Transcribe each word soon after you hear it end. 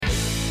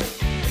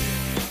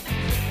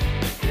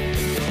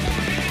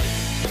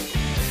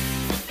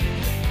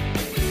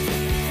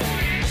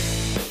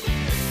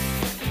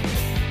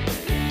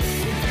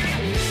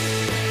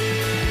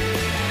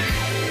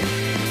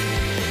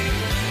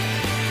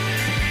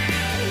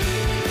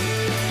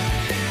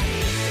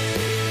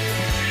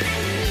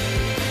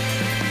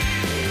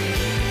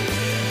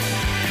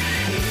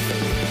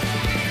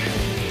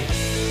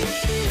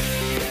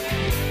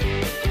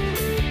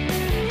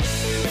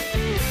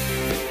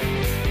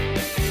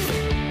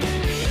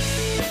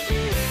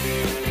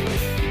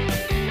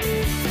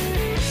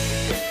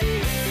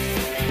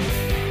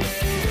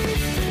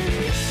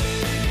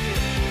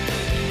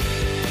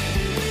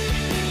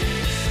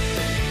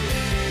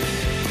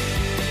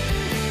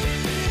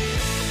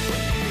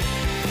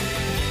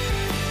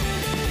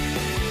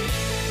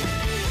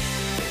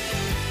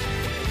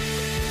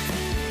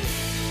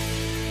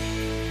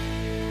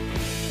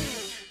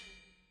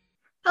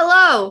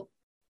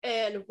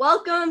and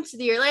welcome to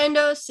the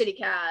Orlando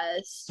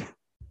CityCast.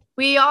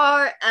 We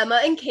are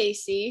Emma and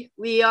Casey.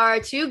 We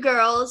are two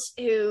girls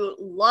who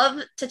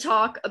love to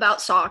talk about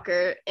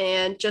soccer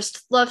and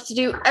just love to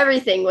do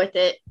everything with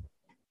it.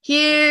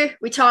 Here,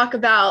 we talk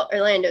about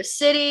Orlando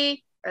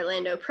City,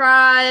 Orlando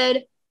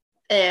Pride,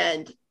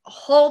 and a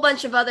whole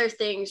bunch of other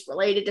things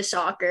related to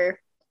soccer.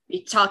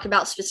 We talk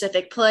about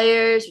specific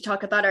players. We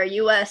talk about our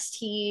U.S.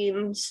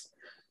 teams.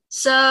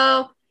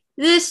 So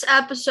this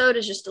episode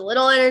is just a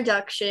little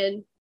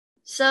introduction.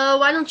 So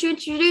why don't you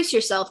introduce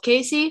yourself,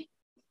 Casey?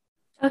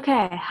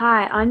 Okay,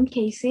 hi, I'm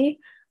Casey.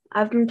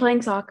 I've been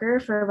playing soccer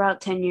for about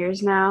 10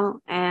 years now,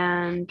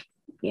 and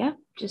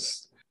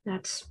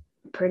that's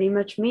pretty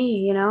much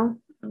me.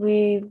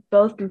 We've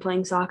both been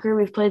playing soccer.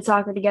 We've played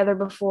soccer together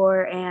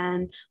before,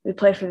 and we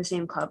play for the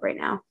same club right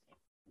now.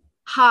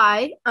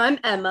 Hi, I'm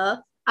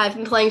Emma. I've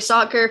been playing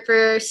soccer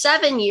for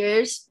 7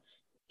 years,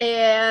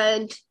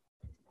 and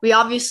we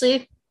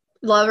obviously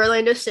love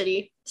Orlando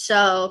City.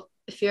 So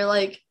if you're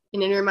like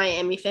an Inter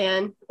Miami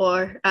fan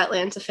or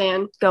Atlanta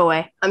fan, Go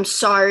away. I'm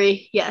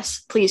sorry.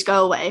 Yes, please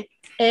go away.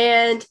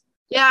 And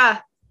yeah,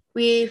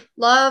 we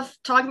love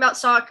talking about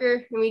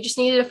soccer, and we just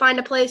needed to find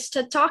a place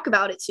to talk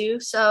about it too.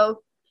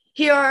 So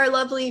here are our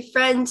lovely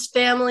friends,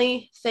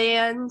 family,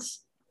 fans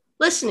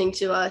listening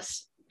to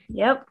us.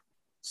 Yep.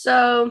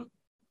 So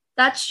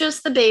that's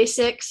just the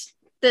basics.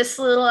 This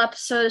little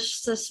episode is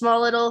just a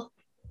small little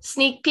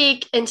sneak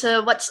peek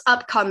into what's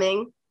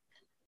upcoming.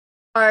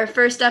 Our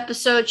first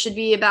episode should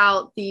be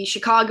about the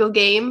Chicago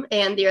game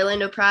and the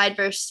Orlando Pride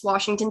versus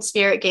Washington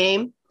Spirit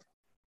game.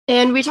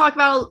 And we talk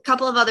about a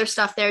couple of other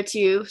stuff there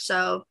too.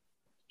 So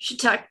you should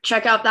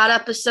check out that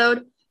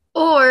episode.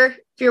 Or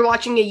if you're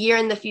watching a year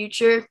in the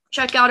future,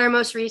 check out our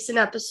most recent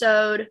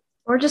episode.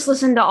 Or just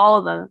listen to all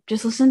of them.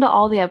 Just listen to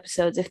all the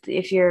episodes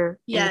if you're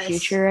in the Yes.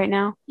 future right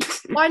now.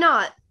 Why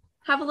not?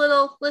 Have a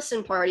little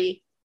listen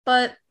party.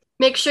 But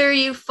make sure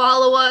you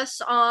follow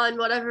us on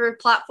whatever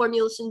platform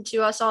you listen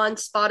to us on: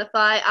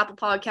 Spotify, Apple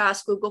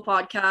Podcasts, Google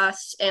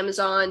Podcasts,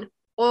 Amazon,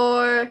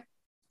 or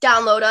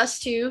download us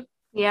too.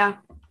 Yeah.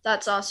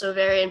 That's also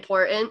very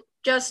important.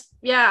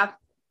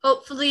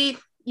 Hopefully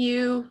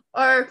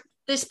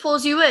this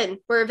pulls you in.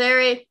 We're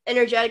very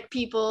energetic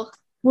people.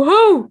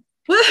 Woohoo!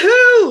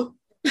 Woohoo!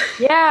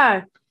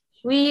 Yeah.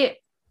 We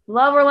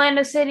love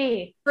Orlando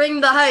City.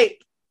 Bring the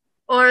hype.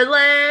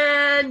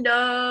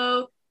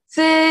 Orlando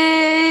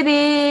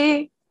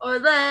City.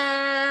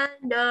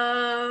 Orlando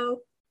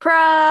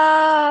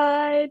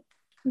Pride.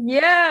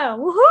 Yeah.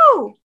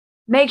 Woohoo!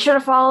 Make sure to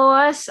follow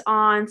us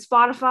on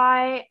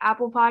Spotify,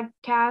 Apple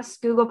Podcasts,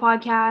 Google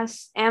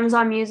Podcasts,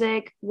 Amazon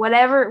Music,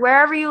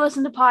 wherever you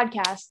listen to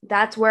podcasts,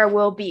 that's where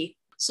we'll be.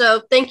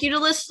 So thank you to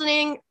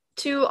listening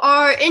to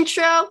our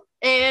intro,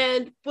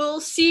 and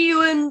we'll see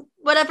you in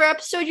whatever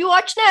episode you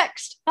watch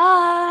next.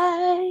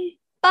 Bye.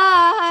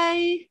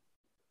 Bye.